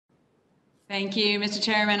Thank you, Mr.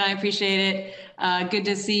 Chairman. I appreciate it. Good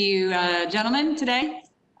to see you, gentlemen, today.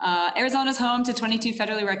 Arizona is home to 22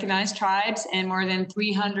 federally recognized tribes and more than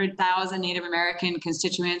 300,000 Native American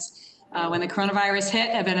constituents. When the coronavirus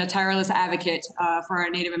hit, I've been a tireless advocate for our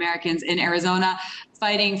Native Americans in Arizona,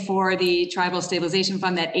 fighting for the Tribal Stabilization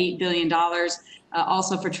Fund, that $8 billion,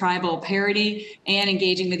 also for tribal parity, and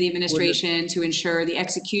engaging with the administration to ensure the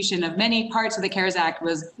execution of many parts of the CARES Act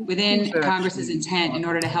was within Congress's intent in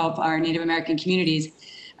order to help our Native American communities.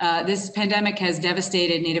 This pandemic has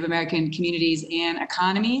devastated Native American communities and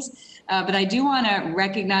economies. But I do want to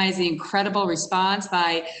recognize the incredible response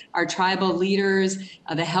by our tribal leaders,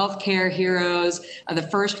 the healthcare heroes, the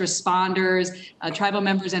first responders, tribal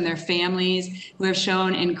members and their families who have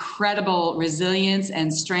shown incredible resilience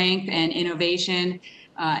and strength and innovation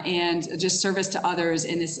and just service to others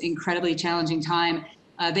in this incredibly challenging time.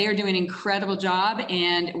 They are doing an incredible job,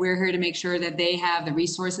 and we're here to make sure that they have the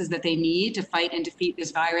resources that they need to fight and defeat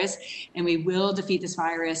this virus, and we will defeat this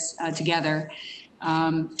virus together.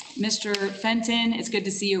 Mr. Fenton, it's good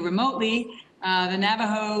to see you remotely. The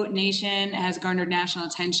Navajo Nation has garnered national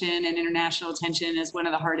attention and international attention as one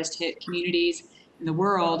of the hardest hit communities in the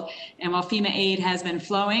world. And while FEMA aid has been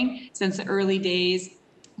flowing since the early days,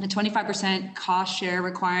 the 25% cost share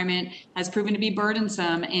requirement has proven to be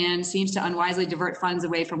burdensome and seems to unwisely divert funds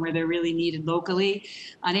away from where they're really needed locally.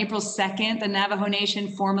 On April 2nd, the Navajo Nation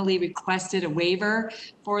formally requested a waiver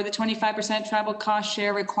for the 25% tribal cost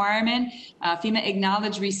share requirement. FEMA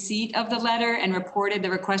acknowledged receipt of the letter and reported the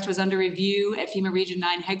request was under review at FEMA Region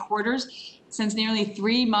 9 headquarters. Since nearly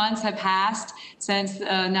 3 months have passed since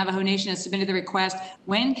the Navajo Nation has submitted the request,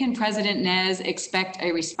 when can President Nez expect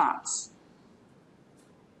a response?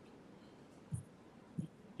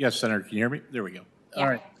 Yes, Senator, can you hear me? There we go. Yeah. All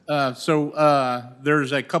right. So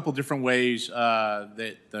there's a couple different ways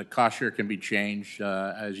that the cost share can be changed.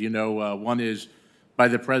 As you know, one is by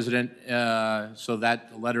the president. So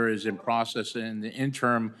that letter is in process. In the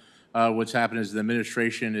interim, what's happened is the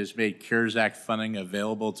administration has made CARES Act funding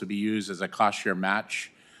available to be used as a cost share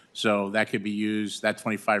match. So that could be used, that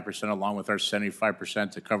 25% along with our 75%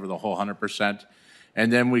 to cover the whole 100%. And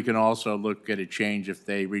then we can also look at a change if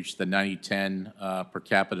they reach the 90-10 per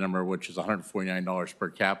capita number, which is $149 per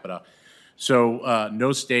capita. So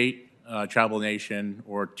no state, tribal nation,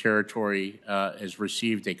 or territory has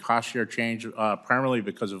received a cost share change, primarily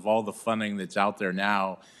because of all the funding that's out there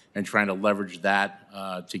now and trying to leverage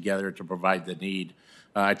that together to provide the need.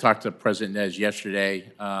 I talked to President Nez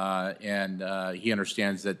yesterday, and he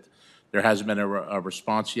understands that there hasn't been a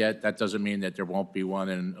response yet. That doesn't mean that there won't be one.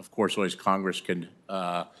 And of course, always Congress can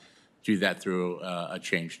do that through a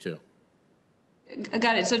change too.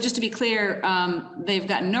 Got it. So just to be clear, they've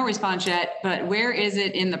gotten no response yet, but where is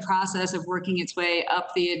it in the process of working its way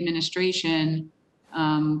up the administration?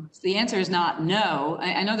 The answer is not no.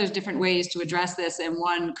 I know there's different ways to address this, and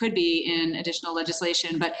one could be in additional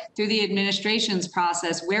legislation, but through the administration's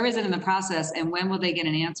process, where is it in the process, and when will they get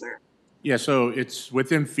an answer? Yeah, so it's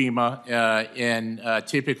within FEMA, and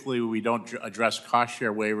typically we don't address cost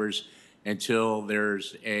share waivers until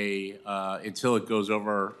there's until it goes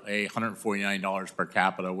over $149 per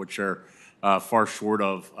capita, which are far short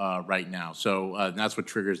of right now. So that's what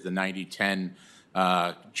triggers the 90-10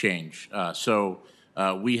 change. So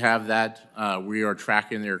we have that. We are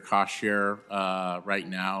tracking their cost share right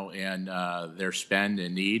now and their spend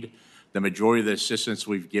and need. The majority of the assistance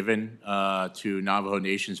we've given to Navajo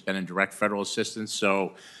Nation has been in direct federal assistance.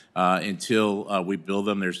 So until we bill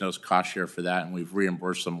them, there's no cost share for that, and we've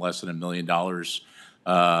reimbursed them less than $1 million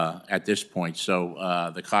at this point.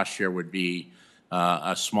 So the cost share would be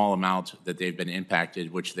a small amount that they've been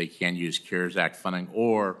impacted, which they can use CARES Act funding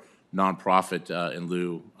or nonprofit in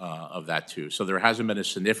lieu of that too. So there hasn't been a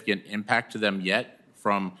significant impact to them yet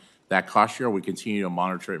from that cost share. We continue to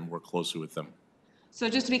monitor it and work closely with them. So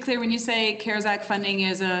just to be clear, when you say CARES Act funding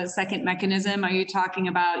is a second mechanism, are you talking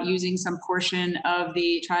about using some portion of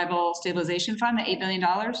the Tribal Stabilization Fund, the $8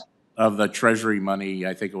 billion? Of the Treasury money,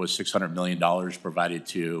 I think it was $600 million provided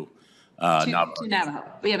to Navajo. To Navajo.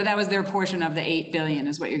 Yeah, but that was their portion of the $8 billion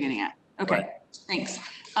is what you're getting at. Okay, right. Thanks.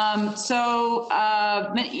 You know,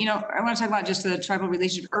 I want to talk about just the tribal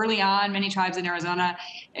relationship. Early on, many tribes in Arizona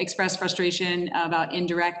expressed frustration about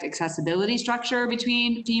indirect accessibility structure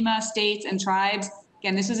between FEMA, states, and tribes.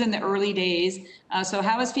 Again, this is in the early days. So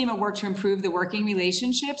how has FEMA worked to improve the working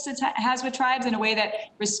relationships it has with tribes in a way that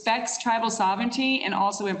respects tribal sovereignty and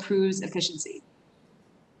also improves efficiency?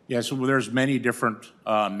 Yeah, so there's many different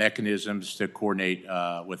mechanisms to coordinate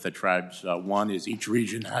with the tribes. One is each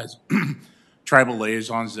region has tribal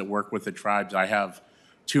liaisons that work with the tribes. I have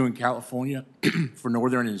 2 in California for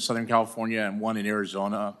Northern and Southern California, and 1 in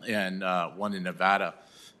Arizona, and 1 in Nevada.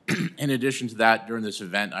 In addition to that, during this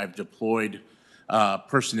event, I've deployed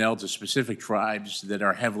personnel to specific tribes that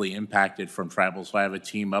are heavily impacted from tribal. So I have a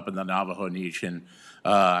team up in the Navajo Nation.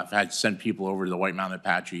 I've had sent people over to the White Mountain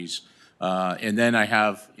Apaches. And then I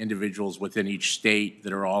have individuals within each state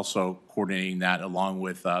that are also coordinating that, along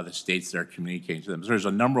with the states that are communicating to them. So there's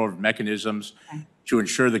a number of mechanisms to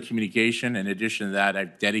ensure the communication. In addition to that,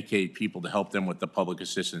 I've dedicated people to help them with the public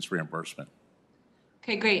assistance reimbursement.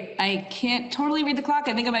 Okay, great. I can't totally read the clock.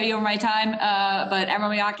 I think I might be over my time, but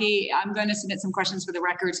Admiral Miyake, I'm going to submit some questions for the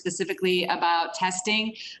record specifically about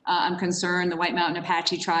testing. I'm concerned the White Mountain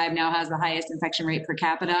Apache tribe now has the highest infection rate per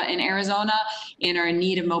capita in Arizona and are in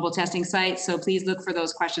need of mobile testing sites. So please look for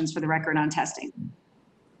those questions for the record on testing.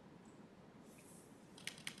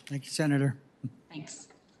 Thank you, Senator. Thanks.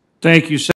 Thank you,